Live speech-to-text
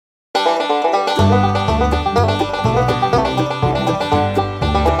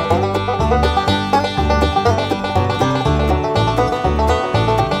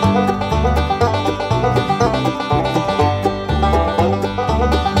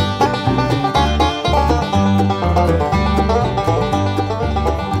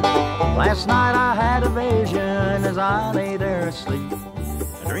Last night I had a vision as I lay there asleep.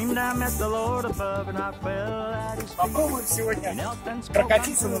 I dreamed I met the Lord above and I fell at his feet. Попробуем сегодня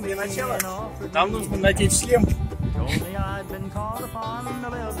прокатиться, но для начала нам нужно надеть шлем. Told me I'd been called upon to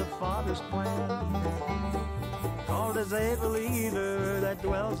live the Father's plan. Called as a believer that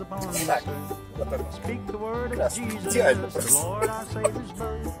dwells upon the earth. Speak the word of Jesus, the Lord our Savior's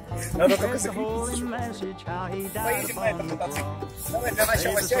birth. Надо только The holy закрепить. message how he died Поедем на этом upon the мотоцикле. cross. Давай для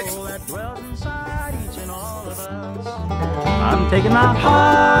начала Save the сядем. soul that dwells inside each and all of us. I'm taking my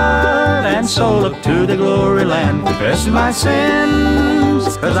heart and soul up to the glory land, confessing my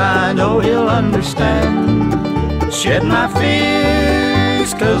sins, cause I know he'll understand. Shed my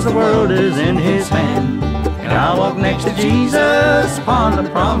fears, cause the world is in his hand, and I'll walk next to Jesus upon the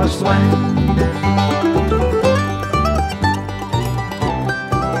promised land.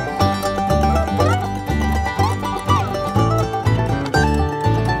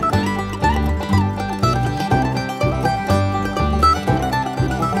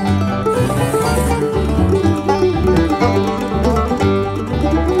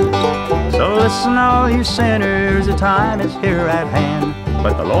 Listen, all you sinners, the time is here at hand.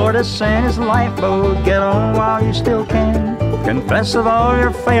 But the Lord has sent his lifeboat, get on while you still can. Confess of all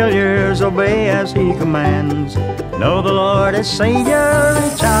your failures, obey as he commands. Know the Lord is Savior,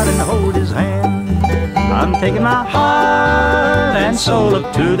 reach out and hold his hand. I'm taking my heart and soul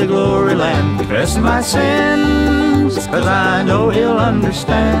up to the glory land, confessing my sins, cause I know he'll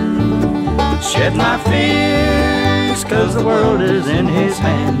understand. Shed my fears, cause the world is in his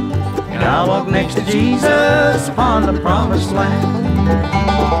hand, and I'll walk next to Jesus upon the promised land.